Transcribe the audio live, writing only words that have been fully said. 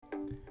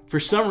For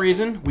some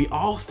reason, we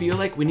all feel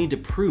like we need to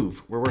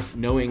prove we're worth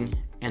knowing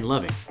and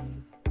loving.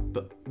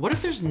 But what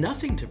if there's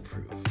nothing to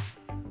prove?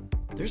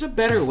 There's a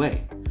better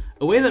way,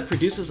 a way that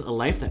produces a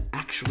life that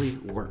actually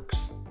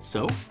works.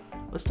 So,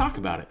 let's talk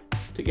about it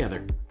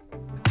together.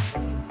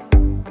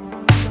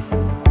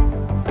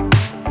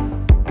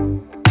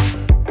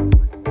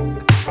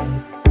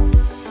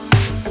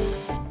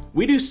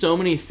 We do so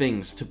many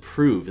things to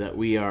prove that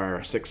we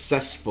are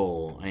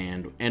successful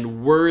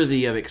and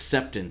worthy of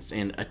acceptance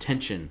and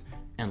attention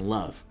and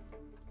love,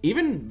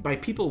 even by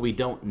people we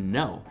don't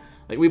know.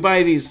 Like we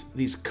buy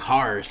these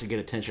cars to get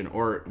attention,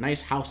 or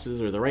nice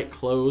houses, or the right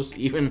clothes,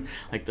 even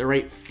like the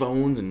right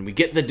phones, and we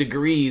get the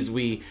degrees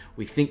we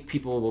think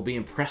people will be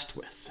impressed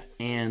with.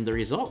 And the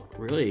result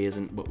really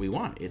isn't what we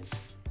want.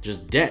 It's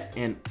just debt,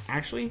 and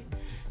actually,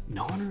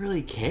 no one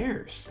really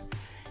cares.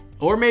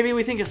 Or maybe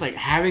we think it's like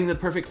having the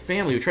perfect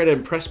family. We try to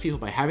impress people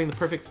by having the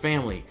perfect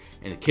family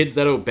and kids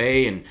that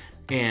obey and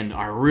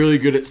are really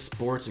good at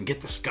sports and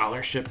get the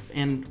scholarship.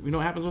 And you know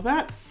what happens with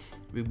that?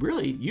 We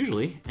really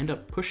usually end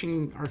up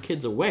pushing our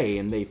kids away,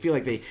 and they feel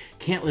like they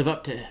can't live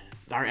up to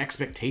our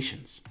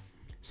expectations.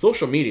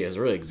 Social media has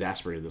really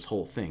exacerbated this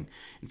whole thing.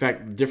 In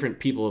fact, different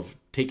people have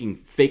taken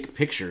fake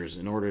pictures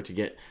in order to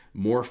get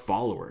more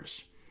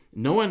followers.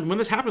 When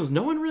this happens,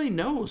 no one really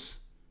knows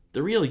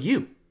the real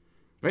you,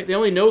 right? They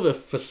only know the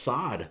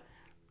facade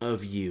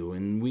of you,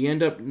 and we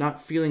end up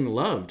not feeling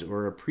loved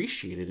or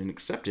appreciated and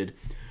accepted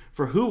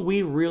for who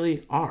we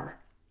really are.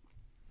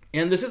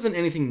 And this isn't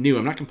anything new.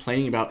 I'm not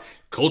complaining about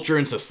culture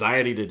and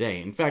society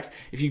today. In fact,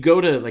 if you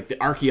go to like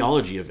the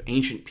archaeology of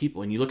ancient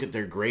people and you look at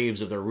their graves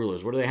of their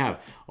rulers, what do they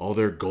have? All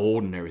their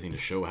gold and everything to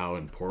show how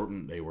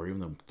important they were, even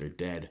though they're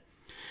dead.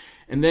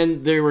 And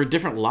then there were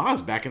different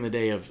laws back in the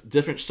day of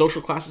different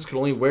social classes could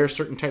only wear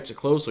certain types of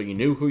clothes, so you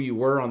knew who you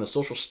were on the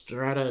social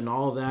strata and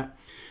all of that.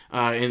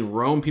 In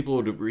Rome, people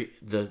would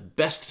the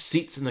best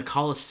seats in the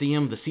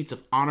Colosseum, the seats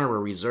of honor, were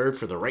reserved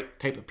for the right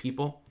type of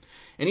people.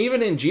 And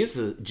even in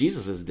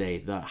Jesus's day,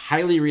 the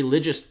highly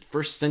religious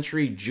first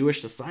century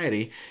Jewish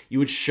society, you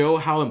would show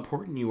how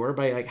important you were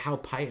by like how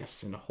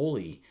pious and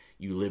holy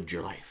you lived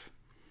your life.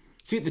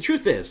 See, the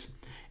truth is,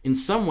 in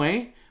some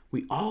way,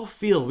 we all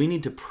feel we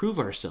need to prove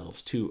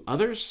ourselves to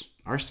others,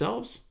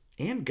 ourselves,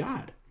 and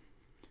God.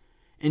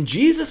 And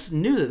Jesus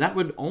knew that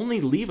would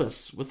only leave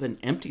us with an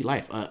empty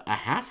life, a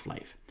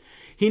half-life.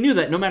 He knew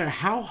that no matter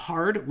how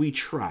hard we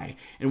try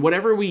and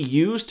whatever we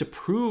use to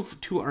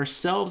prove to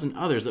ourselves and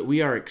others that we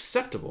are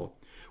acceptable,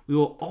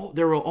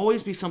 there will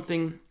always be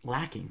something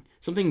lacking,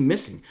 something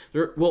missing.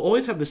 We'll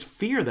always have this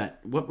fear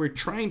that what we're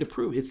trying to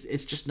prove,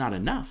 it's just not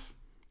enough.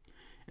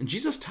 And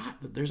Jesus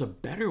taught that there's a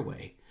better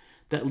way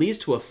that leads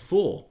to a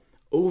full,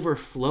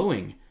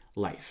 overflowing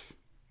life,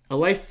 a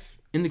life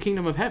in the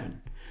kingdom of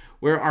heaven,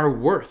 where our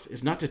worth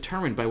is not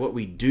determined by what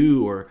we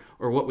do or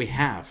what we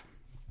have.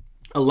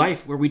 A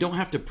life where we don't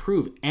have to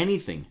prove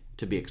anything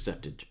to be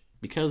accepted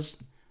because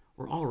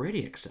we're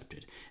already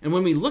accepted. And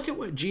when we look at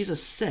what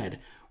Jesus said,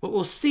 what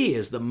we'll see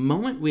is the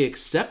moment we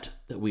accept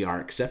that we are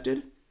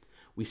accepted,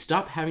 we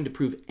stop having to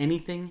prove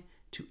anything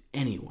to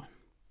anyone.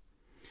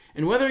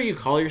 And whether you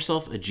call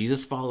yourself a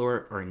Jesus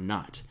follower or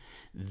not,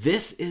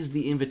 this is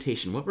the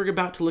invitation. What we're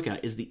about to look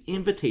at is the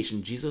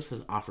invitation Jesus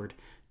has offered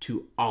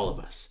to all of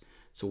us.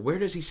 So where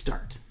does he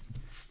start?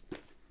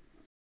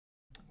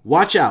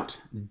 Watch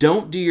out.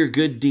 Don't do your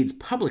good deeds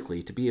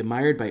publicly to be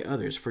admired by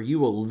others, for you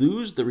will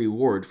lose the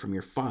reward from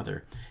your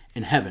Father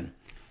in heaven.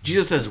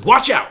 Jesus says,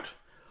 watch out.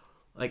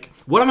 Like,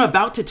 what I'm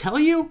about to tell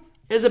you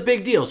is a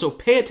big deal. So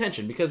pay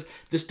attention, because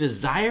this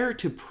desire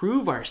to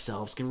prove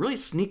ourselves can really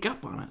sneak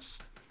up on us.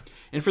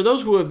 And for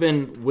those who have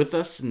been with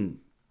us and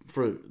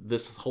for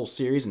this whole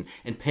series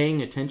and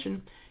paying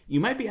attention,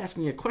 you might be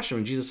asking a question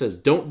when Jesus says,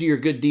 don't do your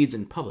good deeds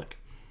in public.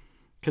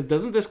 Because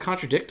doesn't this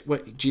contradict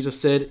what Jesus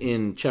said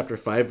in chapter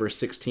 5, verse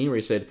 16, where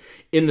he said,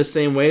 in the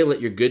same way, let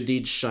your good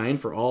deeds shine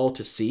for all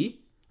to see,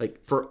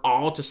 like for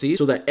all to see,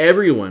 so that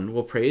everyone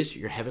will praise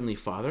your heavenly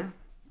Father?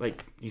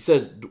 Like he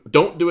says,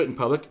 don't do it in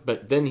public,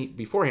 but then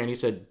beforehand he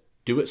said,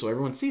 do it so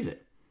everyone sees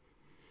it.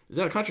 Is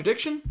that a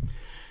contradiction?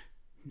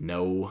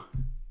 No.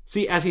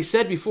 See, as he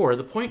said before,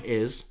 the point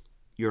is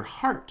your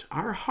heart,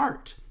 our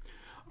heart.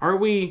 Are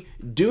we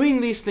doing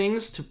these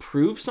things to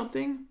prove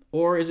something,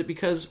 or is it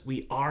because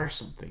we are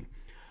something?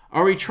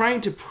 Are we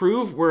trying to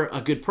prove we're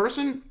a good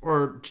person,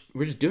 or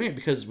we're just doing it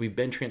because we've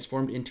been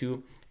transformed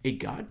into a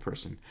God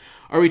person?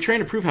 Are we trying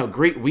to prove how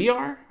great we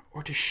are,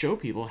 or to show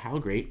people how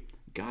great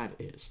God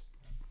is?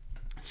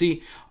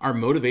 See, our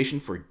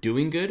motivation for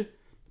doing good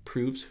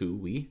proves who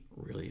we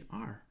really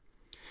are.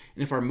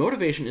 And if our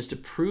motivation is to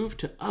prove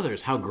to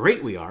others how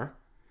great we are,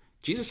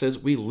 Jesus says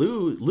we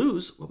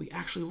lose what we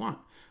actually want,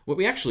 what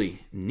we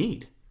actually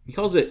need. He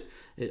calls it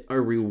a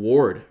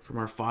reward from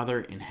our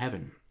Father in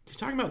heaven. He's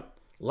talking about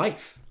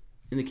life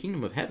in the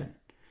kingdom of heaven.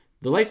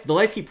 The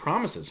life he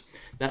promises,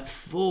 that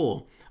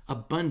full,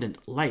 abundant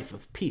life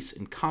of peace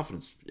and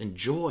confidence and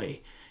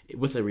joy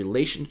with a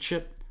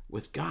relationship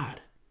with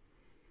God.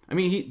 I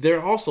mean,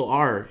 there also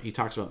are, he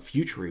talks about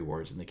future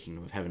rewards in the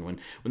kingdom of heaven. When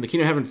the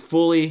kingdom of heaven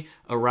fully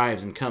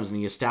arrives and comes and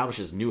he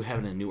establishes new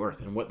heaven and new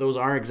earth. And what those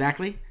are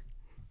exactly,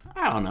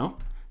 I don't know.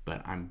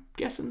 But I'm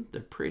guessing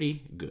they're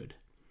pretty good.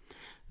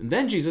 And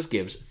then Jesus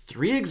gives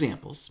 3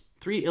 examples,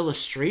 3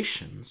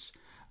 illustrations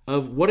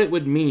of what it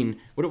would mean,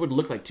 what it would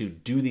look like to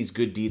do these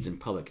good deeds in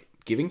public.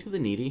 Giving to the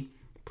needy,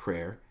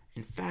 prayer,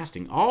 and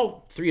fasting.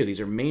 All 3 of these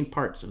are main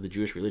parts of the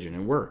Jewish religion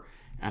and were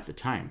at the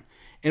time.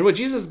 And what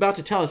Jesus is about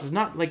to tell us is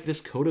not like this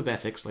code of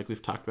ethics like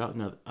we've talked about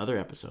in other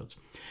episodes.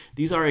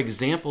 These are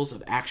examples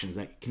of actions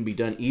that can be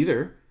done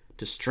either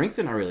to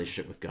strengthen our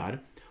relationship with God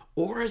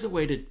or as a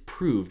way to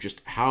prove just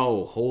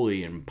how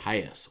holy and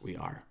pious we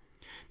are.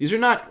 These are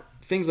not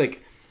things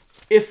like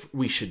if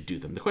we should do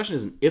them. The question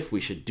isn't if we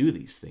should do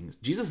these things.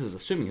 Jesus is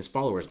assuming his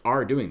followers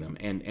are doing them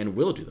and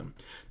will do them.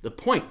 The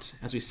point,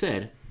 as we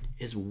said,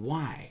 is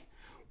why.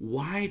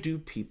 Why do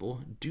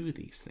people do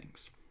these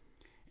things?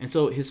 And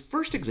so his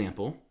first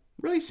example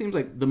really seems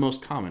like the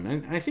most common,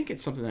 and I think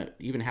it's something that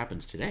even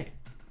happens today.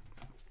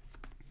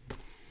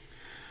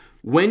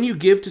 When you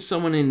give to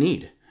someone in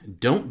need,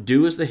 don't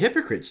do as the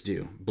hypocrites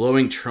do,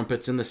 blowing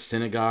trumpets in the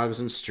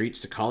synagogues and streets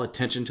to call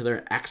attention to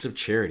their acts of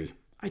charity.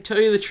 I tell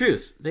you the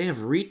truth, they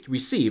have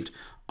received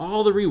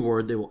all the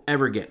reward they will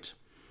ever get.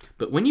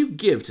 But when you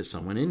give to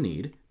someone in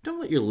need, don't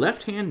let your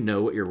left hand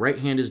know what your right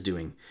hand is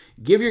doing.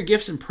 Give your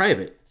gifts in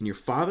private, and your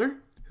Father,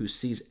 who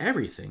sees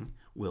everything,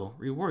 will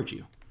reward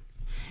you.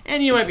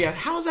 And you might be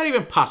asking, how is that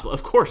even possible?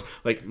 Of course,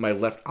 like my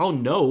left, I'll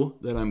know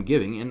that I'm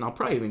giving, and I'll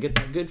probably even get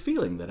that good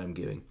feeling that I'm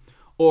giving.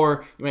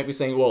 Or you might be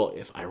saying, well,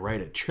 if I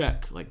write a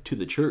check like to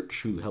the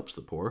church who helps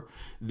the poor,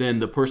 then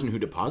the person who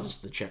deposits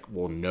the check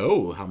will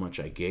know how much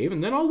I gave,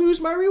 and then I'll lose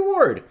my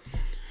reward.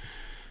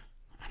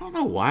 I don't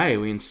know why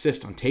we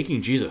insist on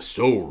taking Jesus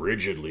so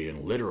rigidly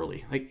and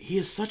literally. Like, he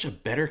is such a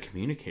better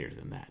communicator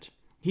than that.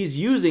 He's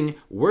using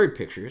word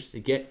pictures to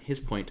get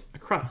his point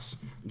across.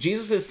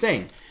 Jesus is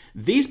saying,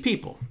 these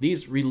people,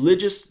 these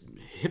religious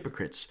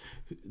hypocrites,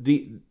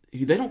 they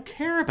don't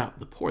care about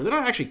the poor. They're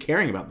not actually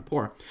caring about the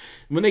poor.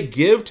 When they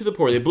give to the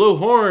poor, they blow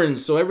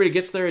horns so everybody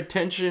gets their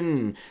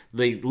attention.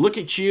 They look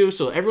at you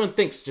so everyone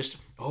thinks just,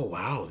 oh,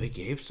 wow, they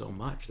gave so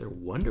much. They're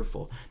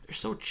wonderful. They're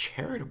so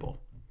charitable.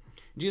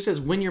 Jesus says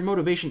when your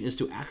motivation is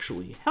to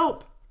actually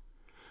help,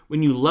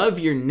 when you love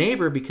your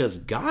neighbor because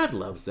God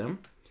loves them,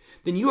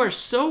 then you are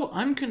so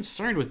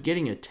unconcerned with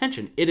getting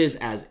attention, it is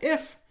as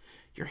if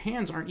your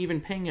hands aren't even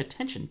paying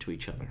attention to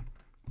each other.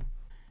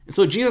 And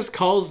so Jesus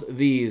calls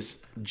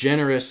these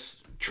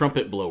generous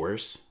trumpet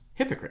blowers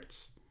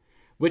hypocrites,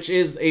 which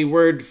is a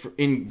word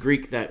in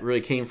Greek that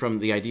really came from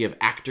the idea of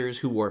actors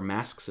who wore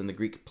masks in the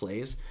Greek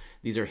plays.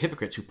 These are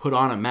hypocrites who put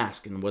on a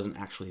mask and wasn't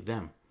actually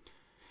them.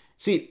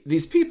 See,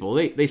 these people,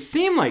 they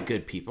seem like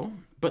good people,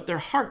 but their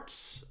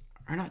hearts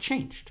are not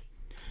changed.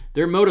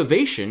 Their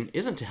motivation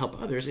isn't to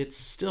help others, it's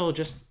still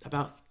just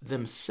about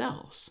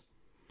themselves.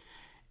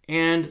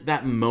 And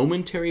that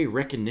momentary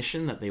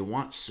recognition that they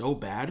want so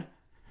bad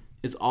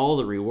is all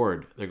the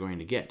reward they're going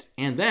to get.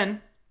 And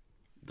then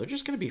they're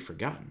just going to be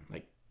forgotten.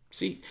 Like,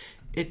 see,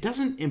 it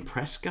doesn't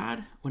impress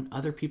God when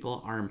other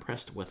people are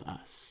impressed with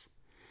us.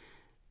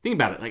 Think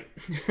about it. Like,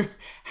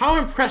 how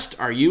impressed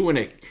are you when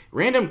a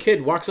random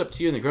kid walks up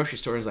to you in the grocery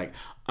store and is like,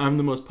 I'm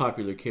the most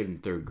popular kid in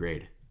 3rd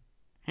grade.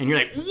 And you're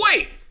like,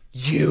 wait,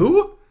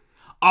 you?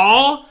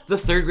 All the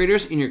 3rd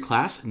graders in your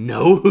class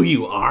know who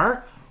you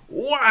are?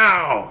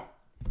 Wow.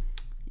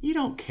 You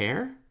don't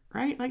care,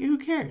 right? Like, who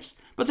cares?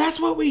 But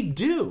that's what we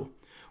do.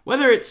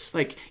 Whether it's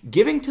like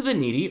giving to the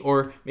needy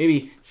or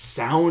maybe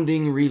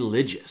sounding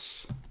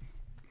religious.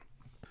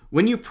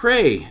 When you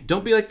pray,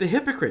 don't be like the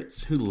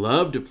hypocrites who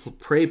love to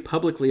pray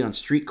publicly on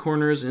street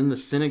corners and in the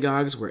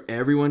synagogues where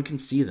everyone can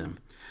see them.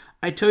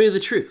 I tell you the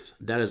truth,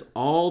 that is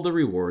all the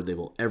reward they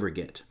will ever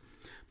get.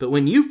 But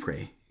when you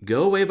pray,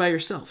 go away by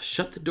yourself,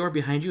 shut the door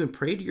behind you, and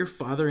pray to your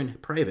Father in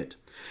private.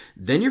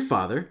 Then your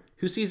Father,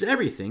 who sees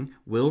everything,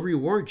 will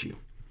reward you.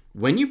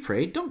 When you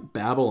pray, don't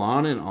babble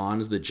on and on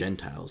as the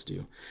Gentiles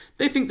do.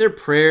 They think their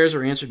prayers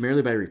are answered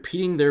merely by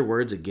repeating their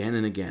words again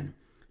and again.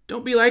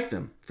 Don't be like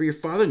them, for your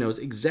Father knows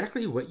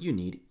exactly what you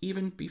need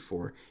even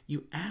before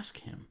you ask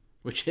him.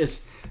 Which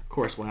is, of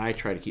course, why I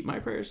try to keep my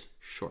prayers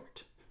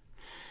short.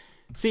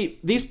 See,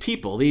 these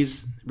people,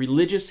 these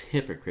religious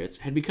hypocrites,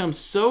 had become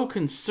so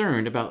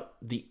concerned about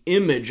the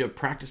image of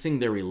practicing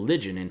their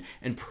religion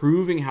and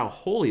proving how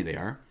holy they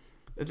are,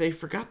 that they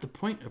forgot the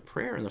point of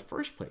prayer in the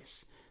first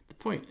place. The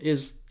point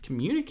is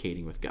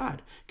communicating with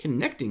God,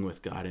 connecting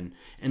with God,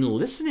 and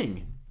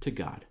listening to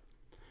God.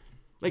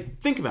 Like,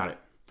 think about it.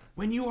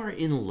 When you are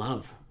in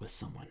love with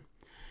someone,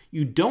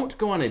 you don't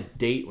go on a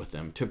date with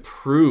them to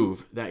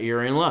prove that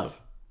you're in love,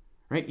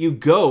 right? You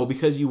go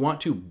because you want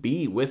to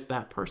be with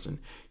that person.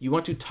 You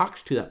want to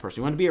talk to that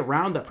person. You want to be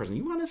around that person.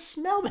 You want to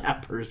smell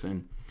that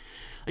person.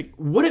 Like,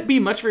 would it be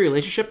much of a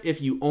relationship if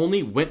you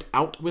only went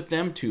out with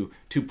them to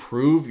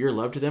prove your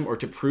love to them, or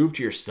to prove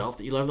to yourself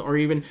that you love them, or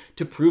even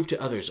to prove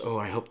to others, oh,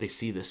 I hope they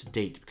see this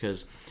date?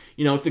 Because,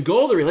 if the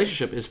goal of the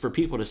relationship is for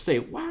people to say,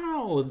 wow,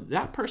 wow,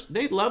 that person,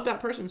 they love that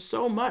person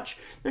so much.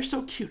 They're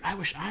so cute. I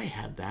wish I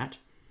had that.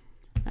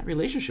 That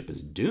relationship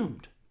is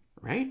doomed,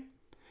 right?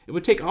 It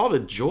would take all the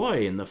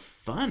joy and the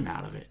fun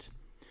out of it.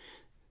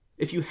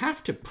 If you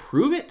have to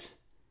prove it,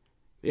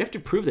 you have to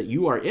prove that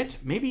you are it,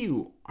 maybe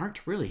you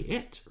aren't really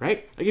it,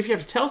 right? Like if you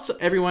have to tell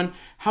everyone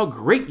how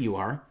great you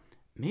are,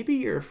 maybe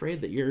you're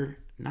afraid that you're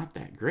not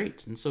that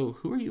great. And so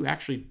who are you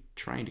actually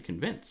trying to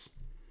convince?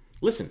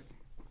 Listen,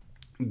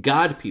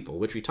 God people,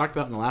 which we talked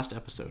about in the last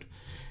episode,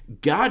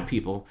 God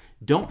people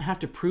don't have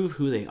to prove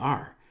who they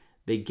are.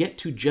 They get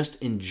to just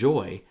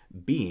enjoy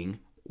being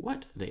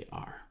what they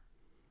are.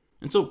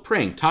 And so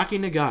praying,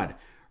 talking to God,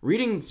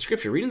 reading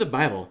scripture, reading the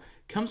Bible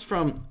comes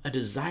from a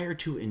desire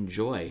to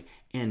enjoy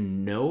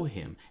and know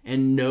him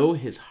and know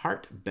his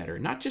heart better,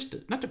 not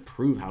to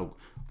prove how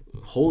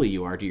holy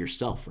you are to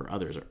yourself or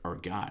others or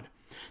God.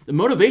 The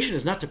motivation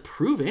is not to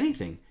prove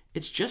anything.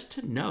 It's just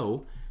to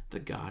know the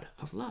God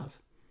of love.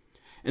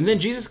 And then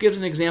Jesus gives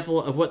an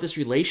example of what this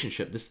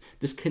relationship,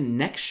 this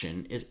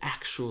connection is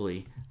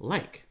actually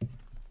like.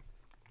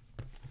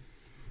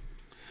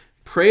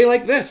 Pray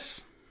like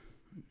this.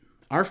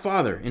 Our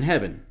Father in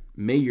heaven,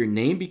 may your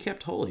name be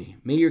kept holy.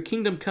 May your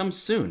kingdom come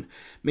soon.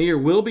 May your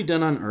will be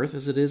done on earth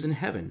as it is in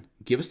heaven.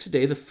 Give us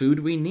today the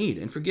food we need,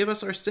 and forgive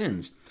us our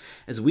sins,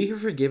 as we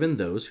have forgiven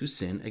those who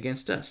sin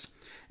against us.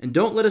 And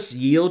don't let us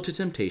yield to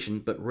temptation,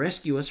 but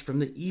rescue us from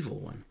the evil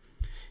one.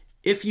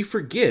 If you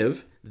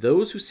forgive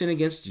those who sin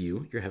against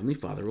you, your heavenly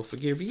Father will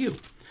forgive you.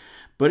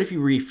 But if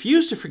you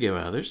refuse to forgive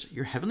others,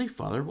 your heavenly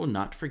Father will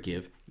not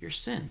forgive your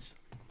sins.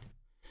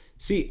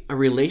 See, a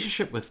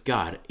relationship with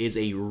God is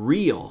a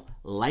real,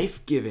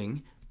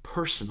 life-giving,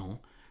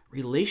 personal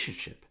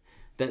relationship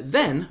that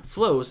then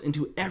flows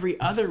into every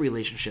other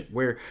relationship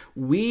where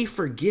we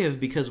forgive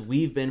because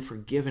we've been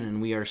forgiven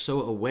and we are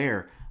so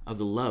aware of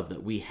the love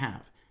that we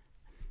have.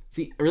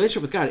 See, a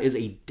relationship with God is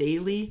a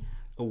daily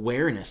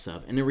awareness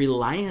of and a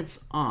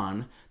reliance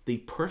on the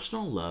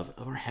personal love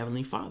of our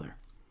Heavenly Father.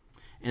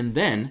 And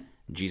then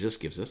Jesus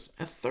gives us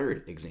a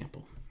third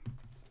example.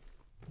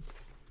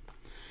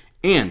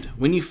 And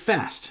when you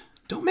fast,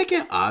 don't make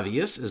it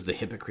obvious as the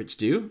hypocrites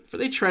do, for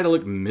they try to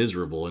look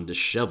miserable and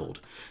disheveled,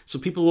 so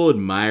people will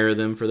admire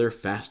them for their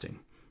fasting.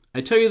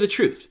 I tell you the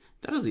truth,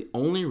 that is the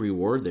only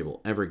reward they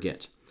will ever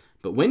get.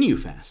 But when you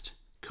fast,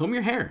 comb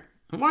your hair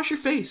and wash your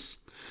face.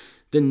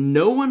 Then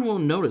no one will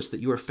notice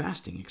that you are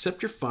fasting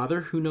except your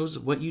Father who knows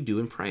what you do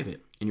in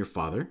private. And your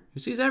Father, who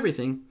sees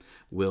everything,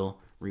 will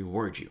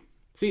reward you.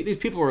 See, these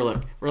people were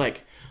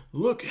like,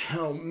 look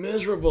how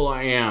miserable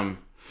I am.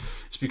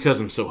 It's because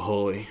I'm so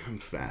holy. I'm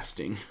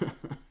fasting.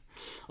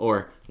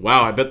 Or,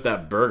 wow, I bet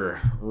that burger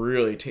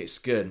really tastes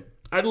good.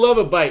 I'd love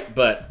a bite,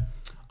 but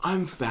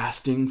I'm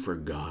fasting for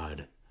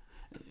God.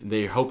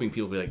 They're hoping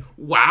people will be like,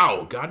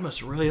 wow, God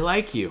must really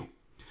like you.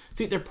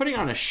 See, they're putting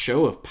on a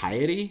show of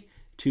piety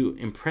to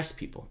impress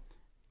people,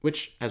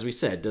 which, as we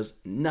said, does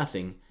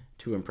nothing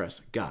to impress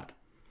God.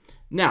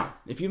 Now,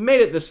 if you've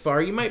made it this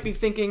far, you might be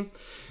thinking,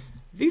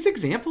 these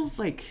examples,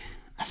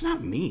 that's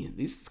not me.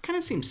 These kind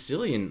of seem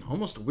silly and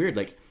almost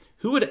weird.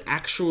 Who would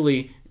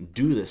actually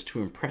do this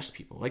to impress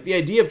people? The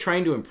idea of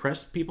trying to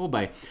impress people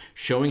by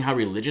showing how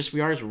religious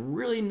we are is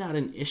really not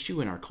an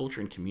issue in our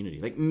culture and community.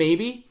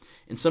 Maybe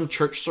in some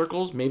church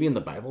circles, maybe in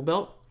the Bible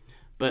Belt,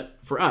 but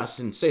for us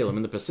in Salem,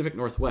 in the Pacific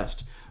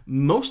Northwest,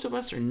 most of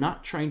us are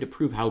not trying to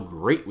prove how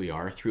great we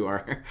are through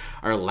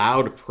our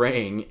loud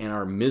praying and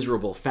our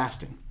miserable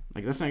fasting.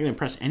 That's not going to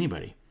impress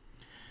anybody.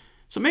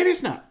 So maybe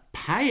it's not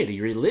piety,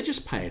 religious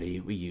piety,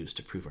 we use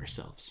to prove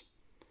ourselves.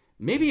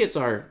 Maybe it's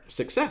our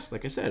success,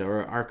 like I said,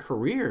 or our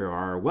career, or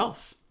our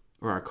wealth,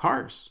 or our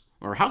cars,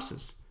 or our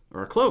houses, or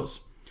our clothes.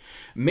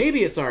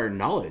 Maybe it's our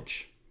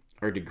knowledge,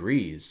 our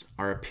degrees,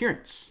 our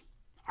appearance,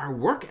 our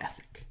work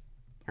ethic,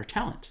 our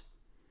talent.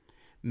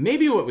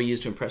 Maybe what we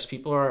use to impress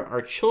people are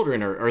our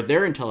children, or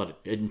their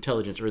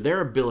intelligence, or their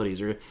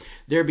abilities, or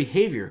their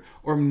behavior.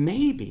 Or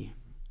maybe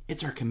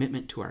it's our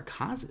commitment to our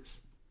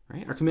causes,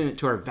 right? Our commitment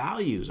to our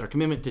values, our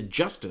commitment to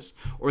justice,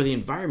 or the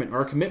environment, or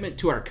our commitment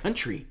to our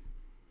country.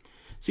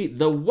 See,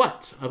 the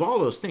what of all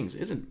those things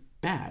isn't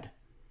bad,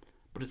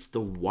 but it's the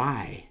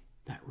why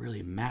that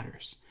really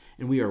matters.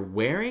 And we are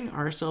wearing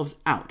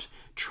ourselves out,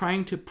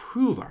 trying to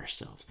prove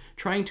ourselves,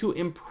 trying to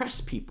impress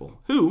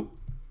people who,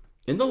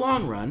 in the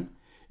long run,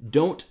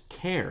 don't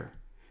care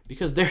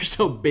because they're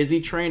so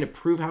busy trying to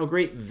prove how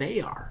great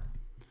they are.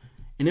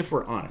 And if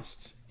we're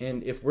honest,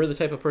 and if we're the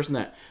type of person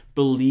that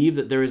believe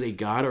that there is a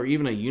God or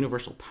even a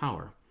universal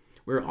power,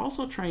 we're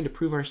also trying to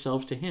prove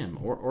ourselves to him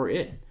or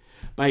it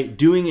by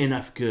doing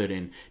enough good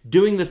and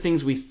doing the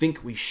things we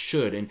think we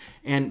should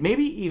and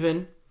maybe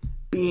even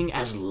being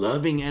as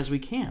loving as we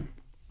can.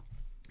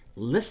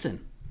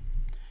 Listen,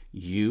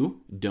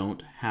 you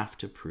don't have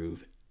to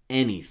prove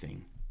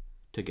anything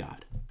to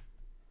God.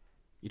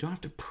 You don't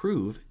have to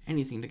prove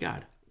anything to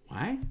God.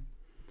 Why?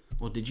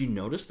 Well, did you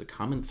notice the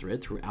common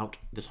thread throughout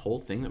this whole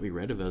thing that we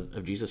read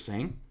of Jesus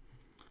saying?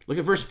 Look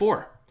at verse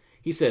 4.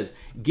 He says,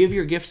 give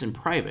your gifts in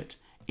private,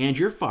 and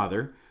your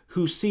Father,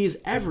 who sees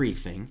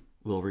everything,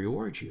 will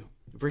reward you.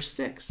 Verse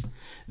 6,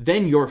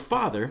 then your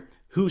Father,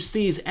 who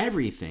sees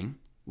everything,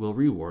 will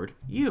reward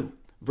you.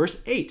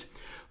 Verse 8,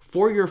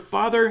 for your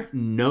Father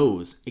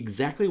knows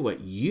exactly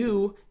what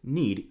you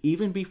need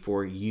even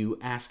before you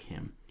ask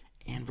him.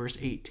 And verse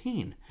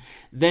 18,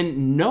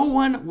 then no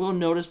one will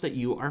notice that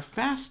you are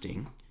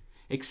fasting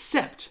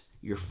except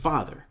your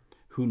Father,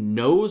 who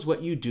knows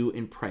what you do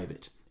in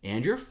private.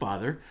 And your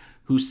Father,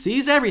 who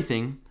sees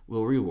everything,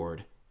 will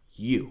reward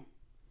you.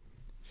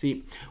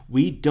 See,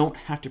 we don't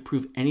have to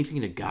prove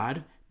anything to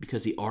God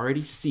because he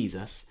already sees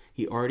us,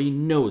 he already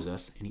knows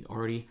us, and he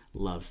already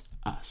loves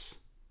us.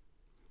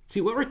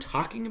 See, what we're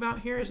talking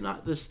about here is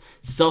not this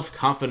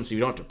self-confidence. You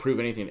don't have to prove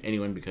anything to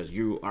anyone because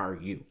you are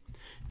you.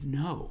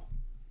 No,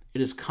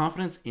 it is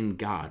confidence in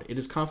God. It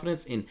is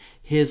confidence in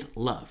his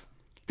love.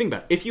 Think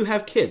about it. If you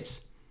have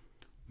kids,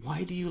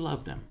 why do you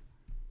love them?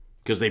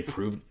 Because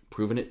they've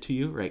proven it to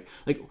you, right?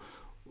 Like,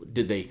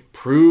 did they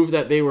prove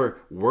that they were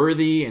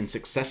worthy and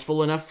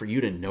successful enough for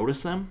you to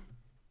notice them?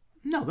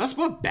 No, that's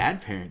what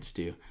bad parents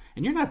do.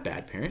 And you're not a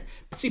bad parent.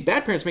 But see,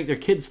 bad parents make their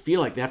kids feel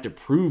like they have to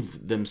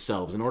prove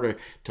themselves in order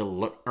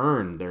to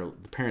earn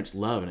the parents'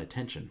 love and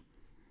attention.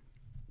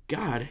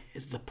 God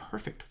is the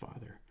perfect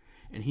Father,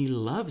 and he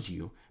loves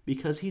you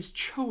because he's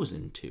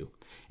chosen to,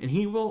 and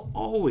he will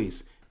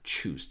always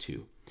choose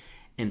to.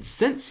 And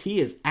since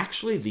he is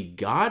actually the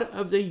God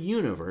of the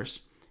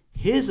universe,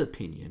 his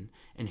opinion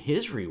and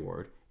his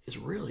reward is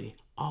really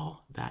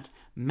all that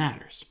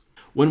matters.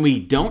 When we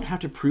don't have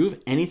to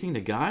prove anything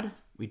to God,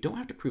 we don't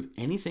have to prove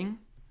anything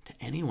to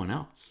anyone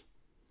else.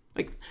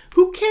 Like,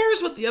 who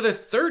cares what the other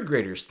third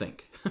graders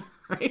think,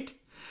 right?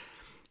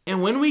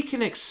 And when we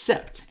can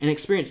accept and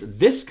experience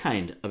this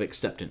kind of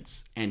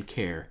acceptance and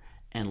care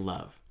and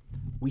love,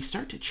 we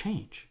start to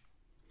change.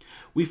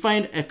 We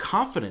find a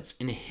confidence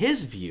in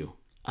his view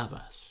of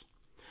us.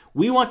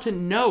 We want to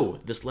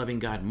know this loving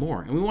God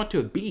more, and we want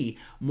to be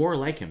more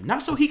like him,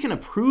 not so he can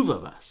approve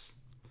of us,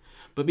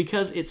 but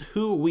because it's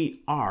who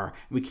we are.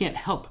 We can't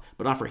help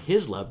but offer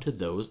his love to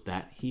those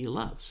that he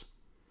loves.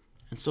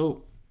 And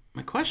so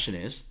my question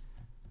is,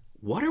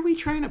 what are we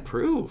trying to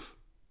prove?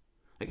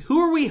 Like, who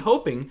are we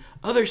hoping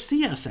others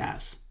see us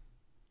as?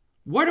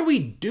 What are we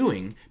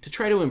doing to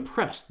try to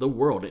impress the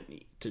world,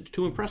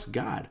 to impress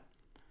God?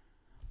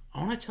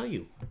 I want to tell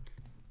you,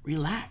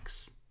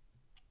 relax.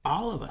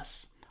 All of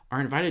us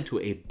are invited to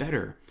a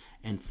better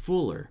and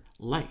fuller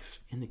life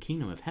in the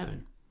kingdom of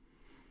heaven.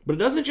 But it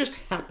doesn't just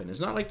happen. It's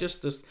not like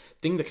just this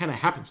thing that kind of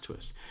happens to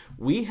us.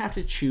 We have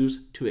to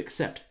choose to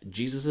accept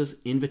Jesus'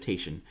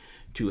 invitation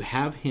to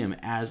have him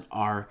as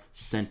our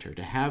center,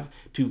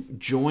 to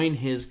join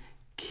his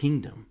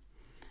kingdom.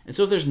 And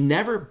so if there's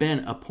never been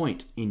a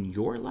point in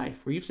your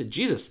life where you've said,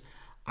 Jesus,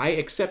 I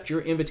accept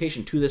your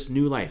invitation to this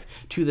new life,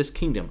 to this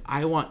kingdom.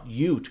 I want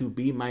you to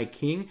be my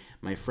king,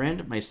 my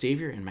friend, my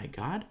savior, and my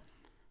God.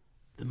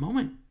 The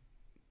moment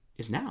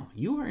is now.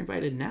 You are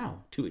invited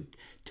now to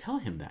tell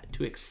him that,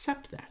 to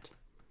accept that.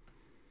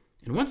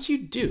 And once you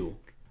do,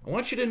 I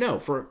want you to know,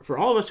 for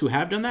all of us who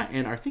have done that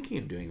and are thinking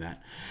of doing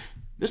that,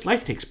 this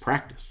life takes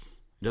practice.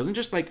 It doesn't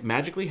just like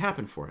magically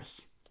happen for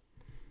us.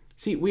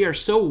 See, we are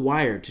so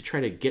wired to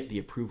try to get the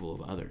approval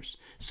of others,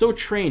 so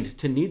trained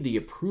to need the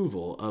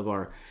approval of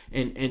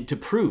and to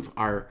prove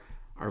our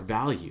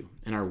value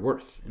and our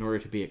worth in order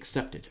to be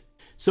accepted.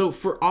 So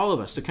for all of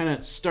us to kind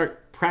of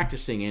start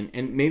practicing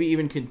and maybe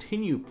even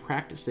continue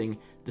practicing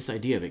this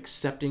idea of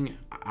accepting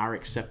our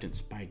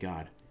acceptance by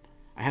God,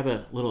 I have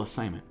a little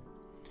assignment.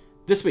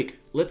 This week,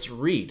 let's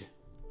read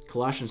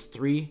Colossians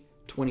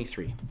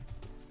 3:23.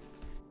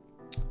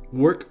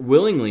 Work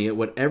willingly at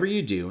whatever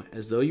you do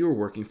as though you were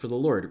working for the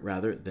Lord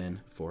rather than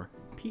for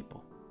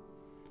people.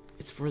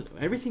 It's for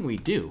everything we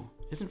do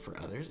isn't for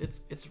others.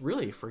 It's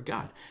really for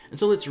God. And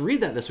so let's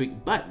read that this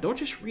week, but don't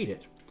just read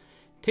it.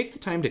 Take the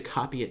time to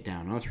copy it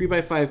down on a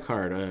 3x5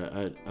 card,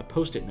 a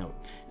Post-it note,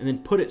 and then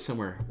put it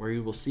somewhere where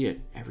you will see it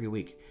every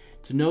week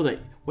to know that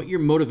what your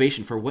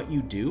motivation for what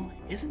you do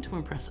isn't to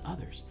impress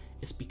others.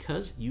 It's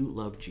because you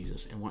love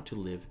Jesus and want to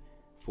live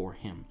for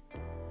him.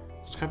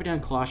 So copy down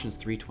Colossians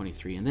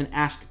 3:23 and then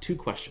ask two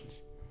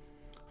questions.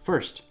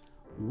 First,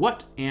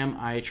 what am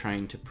I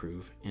trying to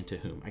prove and to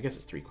whom? I guess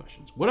it's three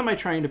questions. What am I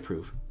trying to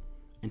prove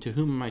and to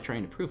whom am I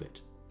trying to prove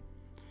it?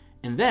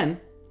 And then,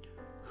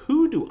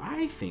 who do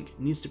I think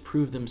needs to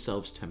prove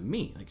themselves to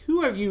me? Like,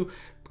 who have you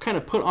kind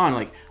of put on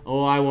like,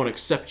 oh, I won't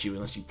accept you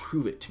unless you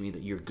prove it to me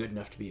that you're good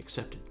enough to be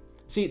accepted.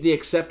 See, the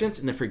acceptance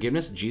and the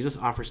forgiveness Jesus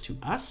offers to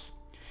us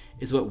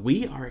is what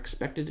we are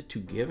expected to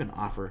give and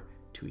offer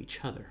to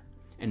each other.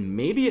 And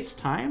maybe it's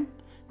time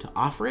to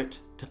offer it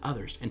to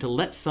others and to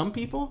let some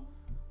people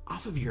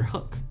off of your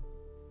hook.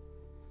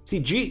 See,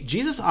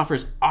 Jesus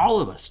offers all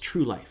of us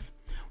true life,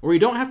 where we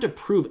don't have to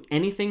prove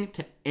anything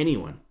to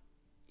anyone,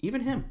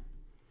 even him.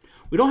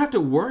 We don't have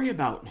to worry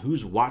about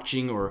who's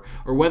watching or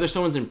whether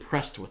someone's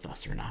impressed with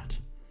us or not.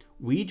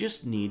 We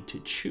just need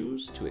to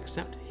choose to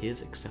accept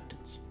his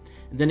acceptance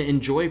and then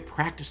enjoy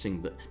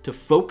practicing to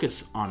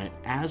focus on it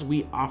as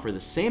we offer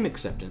the same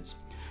acceptance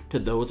to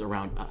those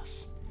around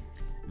us.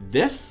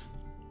 This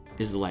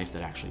is the life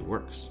that actually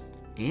works,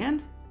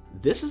 and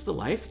This is the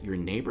life your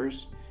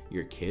neighbors,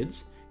 your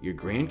kids, your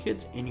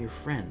grandkids, and your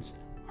friends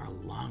are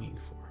longing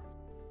for.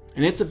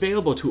 And it's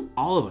available to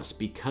all of us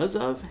because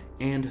of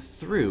and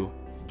through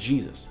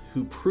Jesus,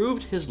 who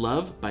proved his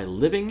love by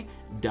living,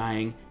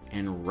 dying,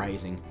 and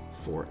rising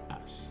for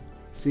us.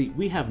 See,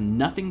 we have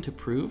nothing to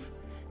prove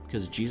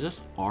because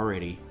Jesus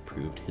already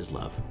proved his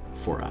love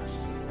for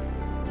us.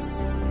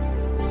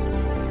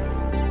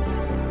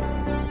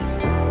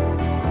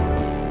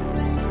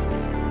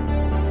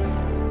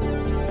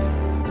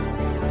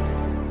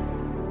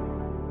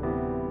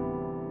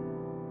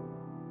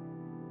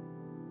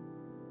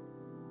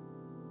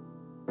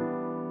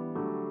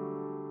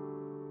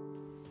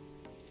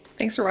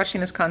 Thanks for watching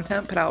this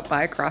content put out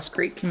by Cross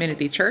Creek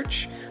Community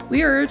Church.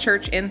 We are a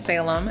church in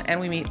Salem, and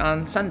we meet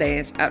on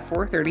Sundays at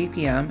 4:30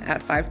 p.m.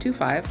 at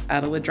 525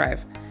 Adelwood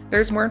Drive.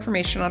 There's more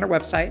information on our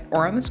website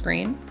or on the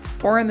screen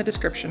or in the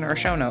description or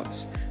show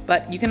notes,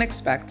 but you can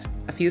expect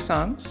a few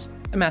songs,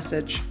 a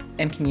message,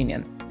 and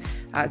communion.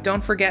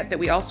 Don't forget that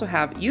we also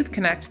have Youth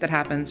Connect that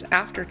happens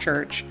after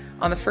church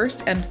on the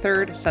first and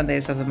third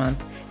Sundays of the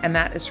month, and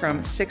that is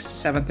from 6 to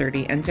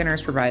 7:30, and dinner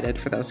is provided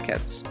for those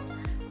kids.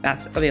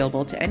 That's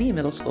available to any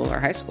middle school or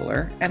high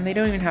schooler, and they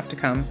don't even have to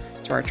come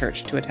to our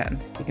church to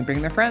attend. They can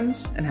bring their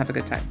friends and have a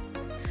good time.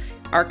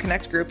 Our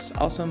Connect groups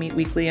also meet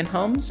weekly in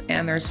homes,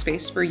 and there's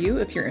space for you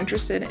if you're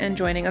interested in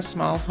joining a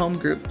small home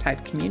group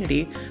type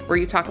community where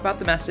you talk about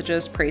the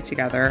messages, pray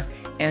together,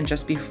 and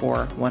just be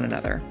for one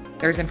another.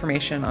 There's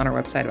information on our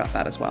website about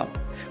that as well.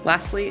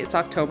 Lastly, it's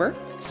October,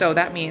 so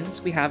that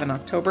means we have an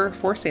October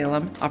for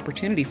Salem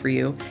opportunity for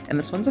you, and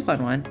this one's a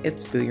fun one.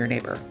 It's Boo Your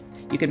Neighbor.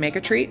 You can make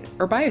a treat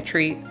or buy a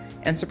treat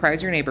and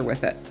surprise your neighbor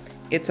with it.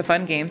 It's a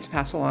fun game to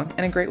pass along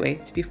and a great way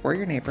to be for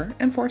your neighbor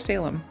and for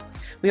Salem.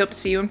 We hope to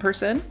see you in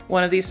person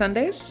one of these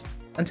Sundays.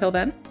 Until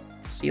then,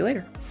 see you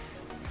later.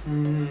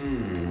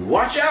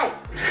 Watch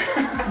out!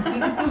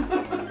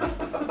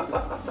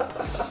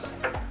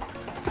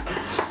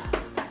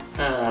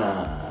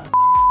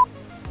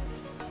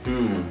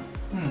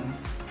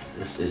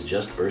 This is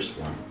just verse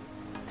 1.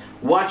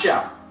 Watch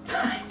out!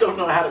 I don't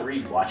know how to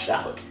read watch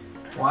out.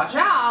 Watch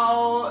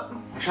out!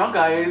 Watch out,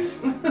 guys.